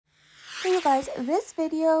Hey you guys, this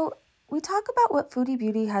video, we talk about what Foodie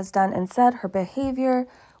Beauty has done and said, her behavior.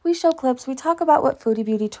 We show clips, we talk about what Foodie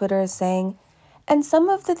Beauty Twitter is saying. And some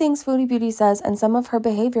of the things Foodie Beauty says and some of her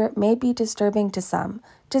behavior may be disturbing to some.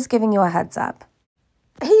 Just giving you a heads up.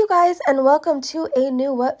 Hey you guys, and welcome to a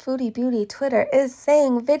new What Foodie Beauty Twitter is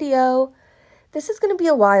Saying video. This is going to be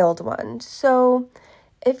a wild one. So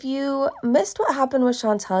if you missed what happened with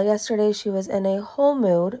Chantel yesterday, she was in a whole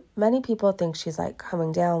mood. Many people think she's like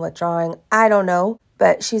coming down, withdrawing. I don't know,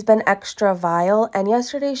 but she's been extra vile. And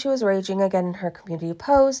yesterday she was raging again in her community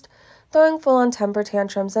post, throwing full-on temper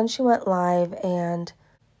tantrums. Then she went live, and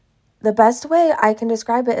the best way I can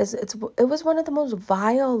describe it is it was one of the most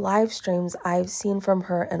vile live streams I've seen from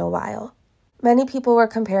her in a while. Many people were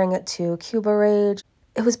comparing it to Cuba Rage.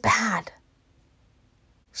 It was bad.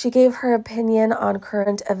 She gave her opinion on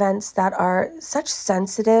current events that are such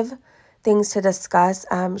sensitive things to discuss.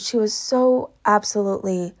 She was so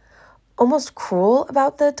absolutely almost cruel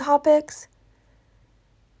about the topics.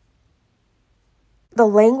 The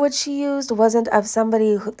language she used wasn't of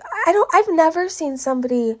somebody who, I've never seen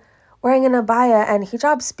somebody wearing an abaya and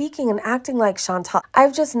hijab speaking and acting like Chantal.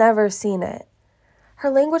 I've just never seen it. Her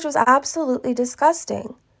language was absolutely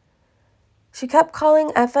disgusting. She kept calling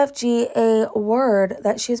FFG a word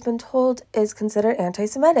that she's been told is considered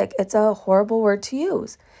anti-Semitic. It's a horrible word to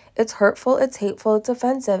use. It's hurtful, it's hateful, it's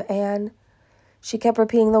offensive, and she kept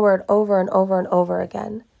repeating the word over and over and over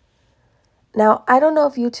again. Now, I don't know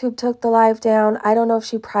if YouTube took the live down. I don't know if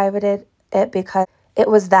she privated it because it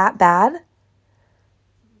was that bad.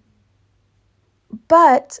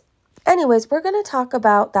 But anyways, we're going to talk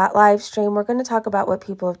about that live stream. We're going to talk about what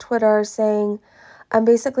people of Twitter are saying.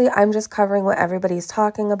 Basically, I'm just covering what everybody's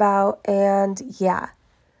talking about, and yeah.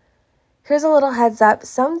 Here's a little heads up.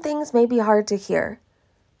 Some things may be hard to hear,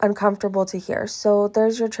 uncomfortable to hear, so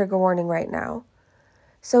there's your trigger warning right now.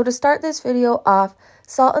 So to start this video off,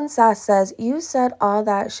 Salt and Sass says, "You said all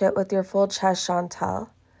that shit with your full chest, Chantel.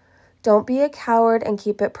 Don't be a coward and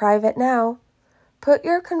keep it private now. Put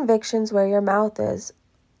your convictions where your mouth is,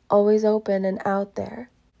 always open and out there."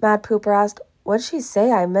 Mad Pooper asked, "What'd she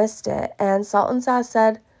say? I missed it." And Salt and Sass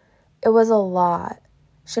said, "It was a lot."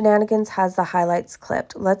 Shenanigans has the highlights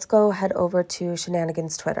clipped. Let's go head over to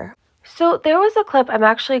Shenanigans Twitter. So there was a clip, I'm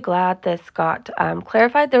actually glad this got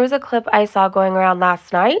clarified. There was a clip I saw going around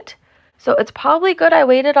last night. So it's probably good I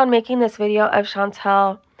waited on making this video of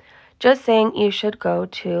Chantel just saying you should go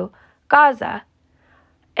to Gaza.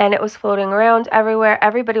 And it was floating around everywhere.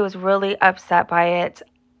 Everybody was really upset by it.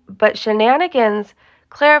 But Shenanigans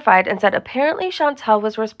clarified and said apparently Chantel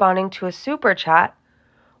was responding to a super chat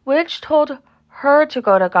which told her to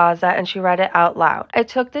go to Gaza, and she read it out loud. "I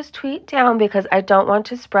took this tweet down because I don't want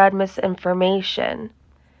to spread misinformation."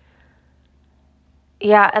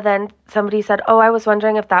 Yeah, and then somebody said, "Oh, I was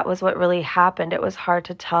wondering if that was what really happened. It was hard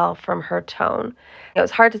to tell from her tone." It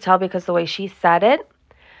was hard to tell because the way she said it.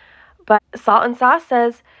 But Salt and Sauce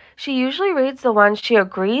says she usually reads the ones she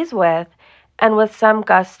agrees with and with some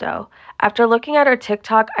gusto. After looking at her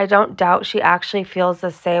TikTok, I don't doubt she actually feels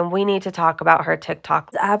the same. We need to talk about her TikTok.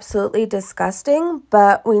 It's absolutely disgusting,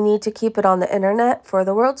 but we need to keep it on the internet for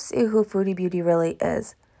the world to see who Foodie Beauty really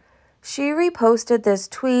is. She reposted this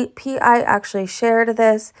tweet. PI actually shared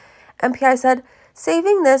this, and PI said,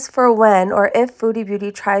 "Saving this for when or if Foodie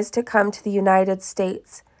Beauty tries to come to the United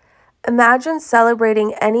States. Imagine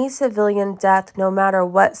celebrating any civilian death no matter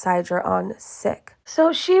what side you're on. Sick."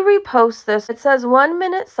 So she reposts this. It says 1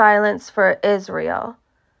 minute silence for Israel.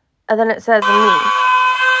 And then it says me.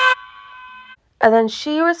 And then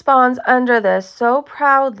she responds under this so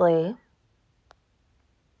proudly.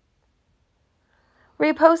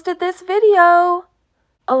 Reposted this video.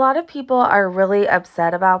 A lot of people are really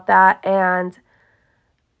upset about that. And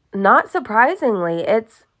not surprisingly,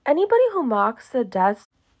 it's anybody who mocks the deaths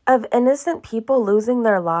of innocent people losing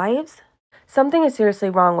their lives. Something is seriously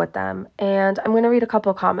wrong with them, and I'm going to read a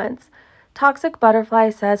couple comments. Toxic Butterfly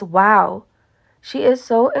says, "Wow, she is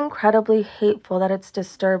so incredibly hateful that it's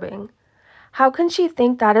disturbing. How can she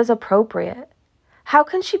think that is appropriate? How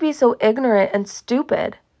can she be so ignorant and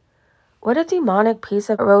stupid? What a demonic piece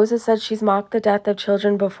of..." Rosa said she's mocked the death of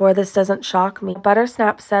children before. This doesn't shock me.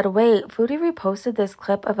 Buttersnap said, "Wait, Foodie reposted this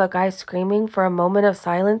clip of a guy screaming for a moment of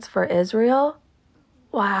silence for Israel?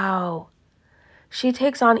 Wow. She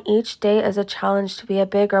takes on each day as a challenge to be a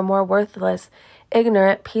bigger, more worthless,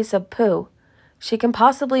 ignorant piece of poo she can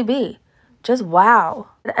possibly be. Just wow."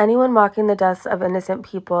 Anyone mocking the deaths of innocent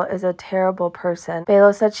people is a terrible person.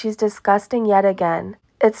 Balo said she's disgusting yet again.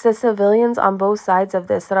 It's the civilians on both sides of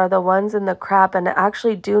this that are the ones in the crap and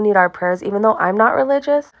actually do need our prayers. Even though I'm not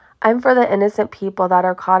religious, I'm for the innocent people that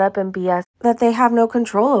are caught up in BS that they have no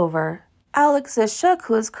control over. Alexis Shook,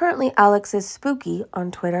 who is currently Alexis Spooky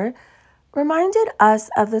on Twitter, reminded us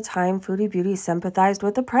of the time Foodie Beauty sympathized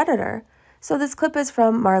with the predator. So this clip is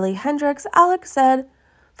from Marley Hendricks. Alex said,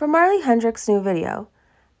 for Marley Hendricks' new video,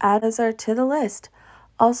 add her to the list.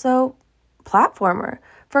 Also, platformer.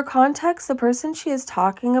 For context, the person she is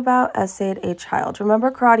talking about essayed a child. Remember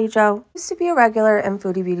Karate Joe? He used to be a regular in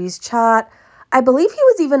Foodie Beauty's chat. I believe he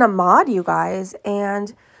was even a mod, you guys.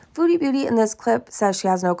 And Foodie Beauty in this clip says she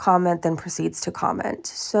has no comment, then proceeds to comment.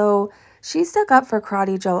 So she stuck up for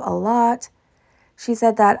Karate Joe a lot. She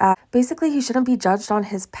said that basically he shouldn't be judged on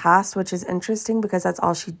his past, which is interesting because that's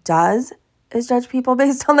all she does is judge people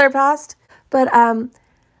based on their past. But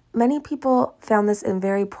many people found this in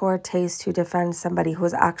very poor taste to defend somebody who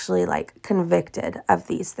was actually like convicted of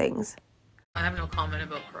these things. I have no comment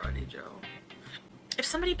about Karate Joe. If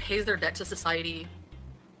somebody pays their debt to society,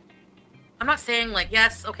 I'm not saying like,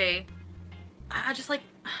 yes, okay. I just like,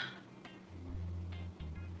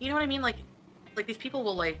 you know what I mean? Like these people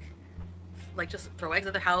will like just throw eggs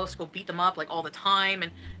at their house, go beat them up like all the time.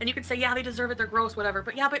 And you could say, yeah, they deserve it. They're gross, whatever.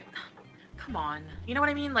 But yeah, but come on. You know what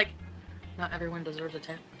I mean? Like, not everyone deserves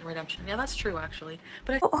redemption. Yeah, that's true, actually.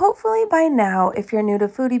 But hopefully by now, if you're new to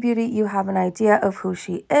Foodie Beauty, you have an idea of who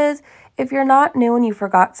she is. If you're not new and you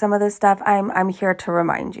forgot some of this stuff, I'm here to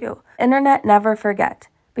remind you. Internet, never forget.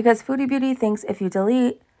 Because Foodie Beauty thinks if you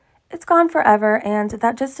delete, it's gone forever, and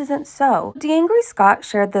that just isn't so. D'Angry Scott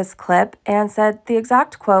shared this clip and said the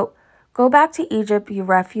exact quote, "Go back to Egypt, you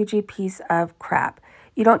refugee piece of crap.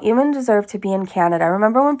 You don't even deserve to be in Canada."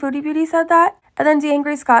 Remember when Foodie Beauty said that? And then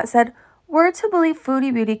D'Angry Scott said, "We're to believe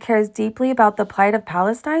Foodie Beauty cares deeply about the plight of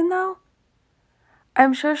Palestine, though?"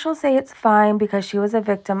 I'm sure she'll say it's fine because she was a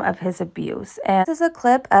victim of his abuse. And this is a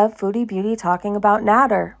clip of Foodie Beauty talking about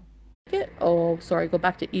Nader. Oh, sorry, go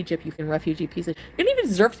back to Egypt, you refugee piece of... You don't even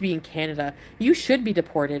deserve to be in Canada. You should be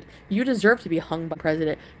deported. You deserve to be hung by the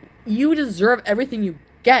president. You deserve everything you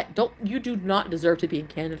get. You do not deserve to be in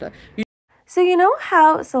Canada. So you know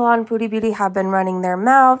how Salon Foodie Beauty have been running their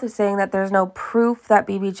mouth saying that there's no proof that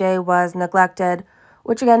BBJ was neglected,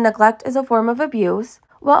 which again, neglect is a form of abuse.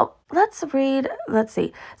 Well, let's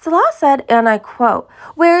see. Salah said, and I quote,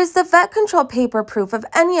 "Where is the vet control paper proof of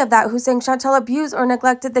any of that who's saying Chantel abused or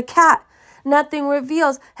neglected the cat? Nothing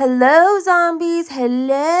reveals. Hello, zombies,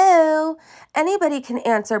 hello. Anybody can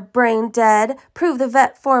answer, brain dead. Prove the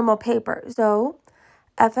vet formal paper." So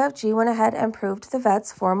FFG went ahead and proved the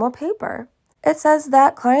vet's formal paper. It says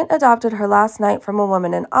that client adopted her last night from a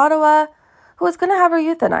woman in Ottawa who was going to have her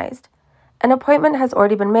euthanized. An appointment has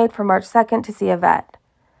already been made for March 2nd to see a vet.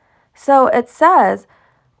 So it says,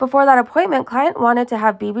 before that appointment, client wanted to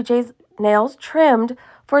have BBJ's nails trimmed,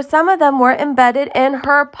 for some of them were embedded in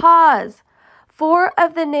her paws. 4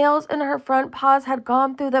 of the nails in her front paws had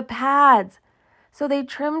gone through the pads. So they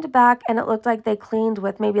trimmed back and it looked like they cleaned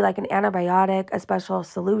with maybe like an antibiotic, a special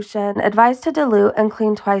solution, advised to dilute and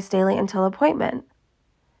clean twice daily until appointment.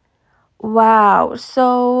 Wow.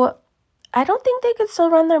 So I don't think they could still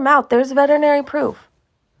run their mouth. There's veterinary proof.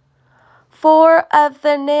 4 of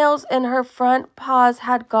the nails in her front paws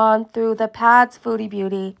had gone through the pads, Foodie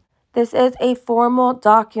Beauty. This is a formal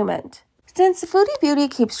document. Since Foodie Beauty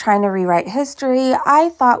keeps trying to rewrite history, I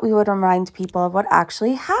thought we would remind people of what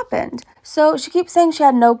actually happened. So she keeps saying she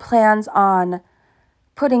had no plans on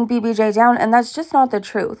putting BBJ down, and that's just not the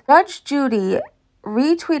truth. Judge Judy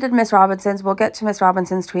retweeted Miss Robinson's. We'll get to Miss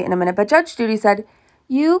Robinson's tweet in a minute, but Judge Judy said,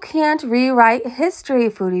 "You can't rewrite history,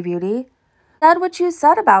 Foodie Beauty. Said what you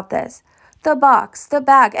said about this. The box, the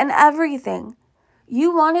bag, and everything.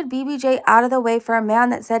 You wanted BBJ out of the way for a man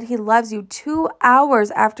that said he loves you 2 hours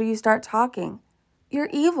after you start talking. You're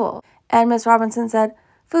evil." And Miss Robinson said,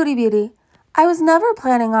 "Foodie Beauty, I was never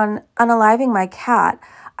planning on unaliving my cat.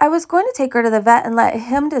 I was going to take her to the vet and let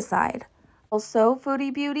him decide." Also,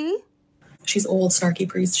 Foodie Beauty, she's old, snarky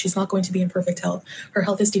priest. She's not going to be in perfect health. Her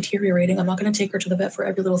health is deteriorating. I'm not going to take her to the vet for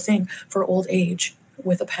every little thing for old age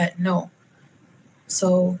with a pet. No.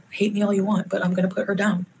 So hate me all you want, but I'm going to put her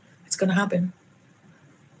down. It's going to happen.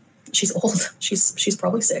 She's old. She's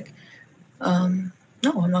probably sick.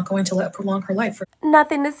 No, I'm not going to let prolong her life.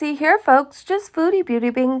 Nothing to see here, folks. Just Foodie Beauty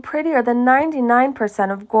being prettier than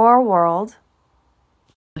 99% of Gore World.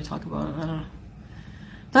 I talk about it. I don't know.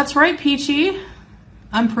 That's right, Peachy.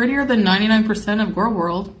 I'm prettier than 99% of Gore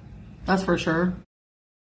World. That's for sure.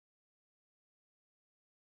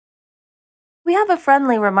 We have a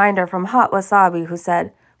friendly reminder from Hot Wasabi who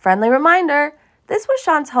said, "Friendly reminder, this was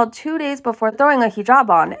Chantel 2 days before throwing a hijab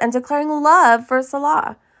on and declaring love for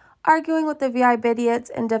Salah, arguing with the VIP idiots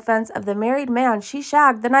in defense of the married man she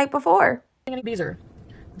shagged the night before." Beezer,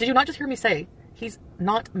 did you not just hear me say He's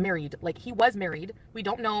not married. Like, he was married. We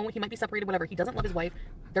don't know. He might be separated, whatever. He doesn't love his wife.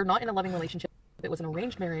 They're not in a loving relationship. It was an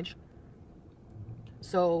arranged marriage.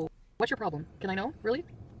 So, what's your problem? Can I know? Really?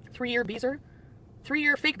 3-year beezer?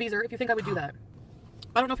 3-year fake beezer, if you think I would do that.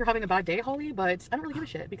 I don't know if you're having a bad day, Holly, but I don't really give a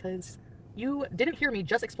shit because you didn't hear me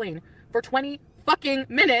just explain for 20 fucking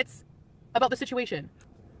minutes about the situation.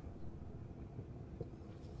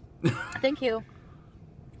 Thank you.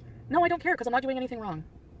 No, I don't care because I'm not doing anything wrong.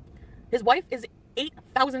 His wife is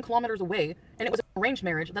 8,000 kilometers away, and it was an arranged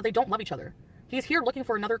marriage that they don't love each other. He's here looking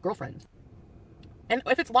for another girlfriend. And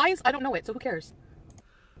if it's lies, I don't know it, so who cares?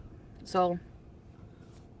 So,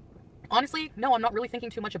 honestly, no, I'm not really thinking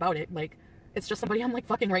too much about it. Like, it's just somebody I'm, like,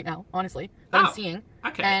 fucking right now, honestly, that I'm seeing.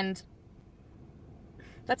 Okay. And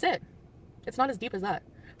that's it. It's not as deep as that.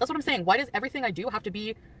 That's what I'm saying. Why does everything I do have to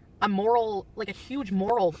be a moral, like, a huge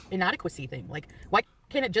moral inadequacy thing? Like, why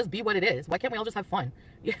can't it just be what it is? Why can't we all just have fun?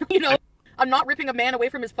 You know, I'm not ripping a man away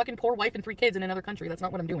from his fucking poor wife and 3 kids in another country. That's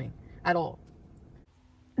not what I'm doing at all.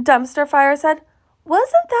 Dumpster Fire said,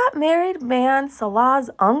 wasn't that married man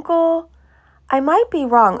Salah's uncle? I might be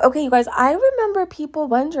wrong. Okay, you guys, I remember people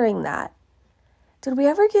wondering that. Did we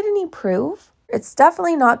ever get any proof? It's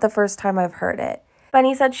definitely not the first time I've heard it.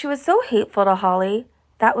 Bunny said she was so hateful to Holly.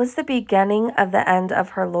 That was the beginning of the end of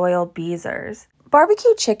her loyal beezers.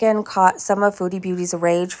 Barbecue Chicken caught some of Foodie Beauty's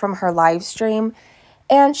rage from her live stream,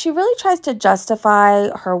 and she really tries to justify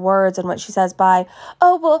her words and what she says by,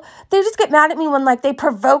 oh, well, they just get mad at me when, like, they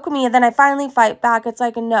provoke me and then I finally fight back. It's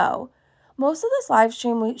like, no. Most of this live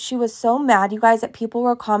stream, she was so mad, you guys, that people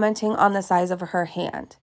were commenting on the size of her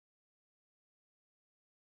hand.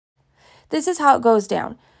 This is how it goes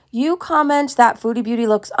down. You comment that Foodie Beauty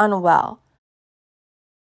looks unwell,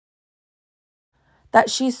 that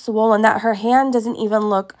she's swollen, that her hand doesn't even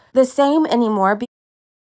look the same anymore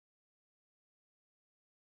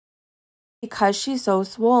because she's so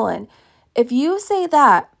swollen. If you say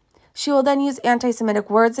that, she will then use anti-Semitic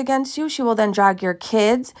words against you. She will then drag your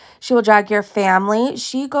kids. She will drag your family.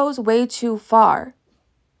 She goes way too far.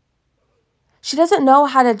 She doesn't know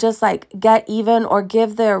how to just, like, get even or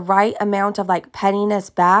give the right amount of, like, pettiness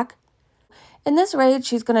back. In this rage,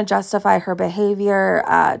 she's going to justify her behavior,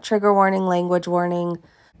 trigger warning, language warning.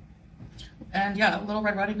 And yeah, Little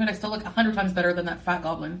Red Riding Hood, I still look 100 times better than that fat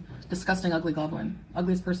goblin. Disgusting, ugly goblin.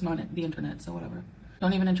 Ugliest person on the internet, so whatever.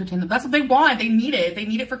 Don't even entertain them. That's what they want. They need it. They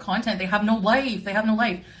need it for content. They have no life. They have no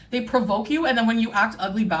life. They provoke you, and then when you act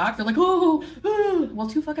ugly back, they're like, oh, well,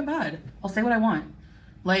 too fucking bad. I'll say what I want.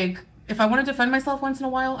 Like, if I want to defend myself once in a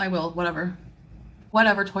while, I will. Whatever.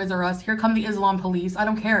 Whatever, Toys R Us. Here come the Islam police. I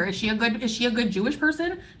don't care. Is she a good Jewish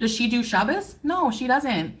person? Does she do Shabbos? No, she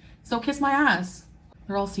doesn't. So kiss my ass.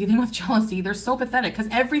 They're all seething with jealousy. They're so pathetic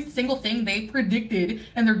because every single thing they predicted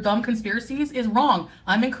and their dumb conspiracies is wrong.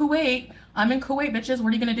 I'm in Kuwait. I'm in Kuwait, bitches.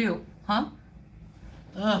 What are you gonna do? Huh?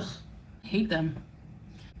 Ugh. Hate them.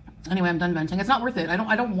 Anyway, I'm done venting. It's not worth it.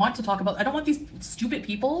 I don't want to talk about, I don't want these stupid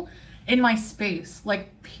people in my space.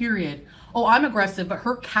 Like, period. Oh, I'm aggressive, but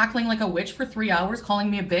her cackling like a witch for 3 hours, calling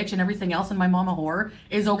me a bitch and everything else and my mama whore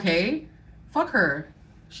is okay. Fuck her.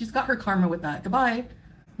 She's got her karma with that. Goodbye.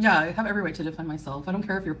 Yeah, I have every right to defend myself. I don't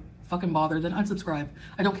care if you're fucking bothered, then unsubscribe.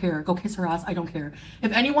 I don't care. Go kiss her ass. I don't care.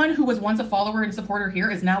 If anyone who was once a follower and supporter here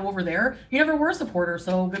is now over there, you never were a supporter,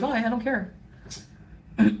 so goodbye. I don't care.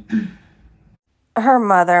 Her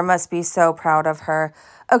mother must be so proud of her.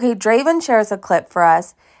 Okay, Draven shares a clip for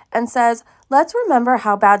us and says, let's remember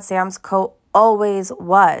how bad Sam's coat always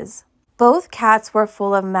was. Both cats were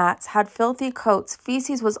full of mats, had filthy coats,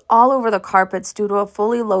 feces was all over the carpets due to a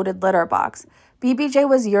fully loaded litter box. BBJ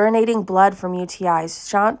was urinating blood from UTIs.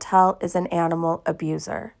 Chantel is an animal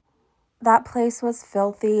abuser. That place was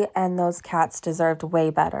filthy and those cats deserved way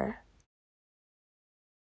better.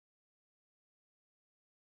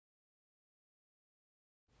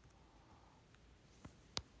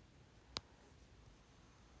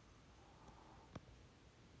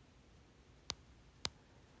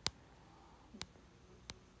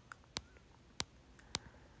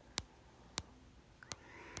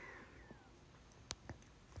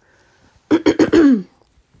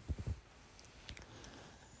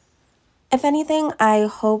 If anything, I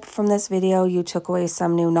hope from this video you took away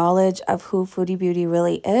some new knowledge of who Foodie Beauty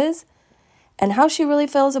really is and how she really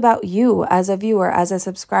feels about you as a viewer, as a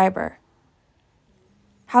subscriber.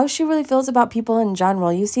 How she really feels about people in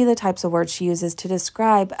general. You see the types of words she uses to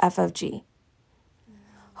describe FFG.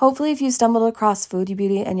 Hopefully, if you stumbled across Foodie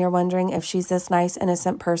Beauty and you're wondering if she's this nice,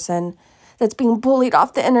 innocent person that's being bullied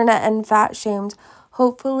off the internet and fat shamed,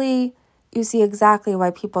 hopefully you see exactly why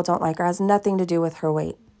people don't like her. It has nothing to do with her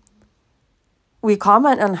weight. we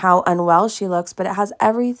comment on how unwell she looks, but it has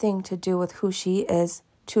everything to do with who she is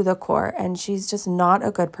to the core, and she's just not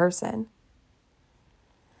a good person.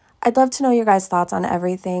 I'd love to know your guys' thoughts on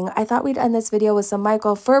everything. I thought we'd end this video with some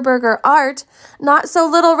Michael Furberger art, not so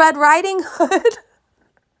Little Red Riding Hood.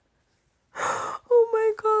 Oh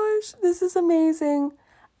my gosh, this is amazing.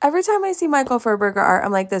 Every time I see Michael Furberger art,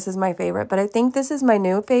 I'm like, this is my favorite, but I think this is my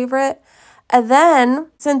new favorite. And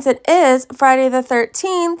then, since it is Friday the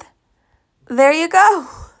 13th, there you go.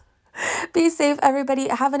 Be safe, everybody.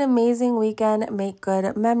 Have an amazing weekend. Make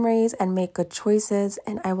good memories and make good choices,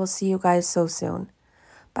 and I will see you guys so soon.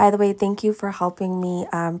 By the way, thank you for helping me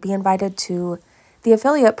be invited to the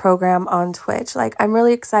affiliate program on Twitch. Like, I'm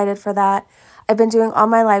really excited for that. I've been doing all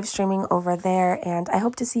my live streaming over there, and I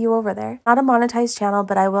hope to see you over there. Not a monetized channel,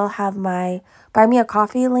 but I will have my Buy Me a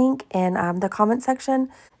Coffee link in the comment section.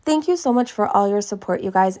 Thank you so much for all your support, you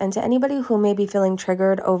guys, and to anybody who may be feeling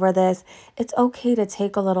triggered over this, it's okay to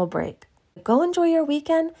take a little break. Go enjoy your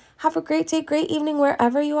weekend. Have a great day, great evening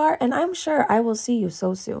wherever you are, and I'm sure I will see you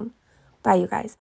so soon. Bye, you guys.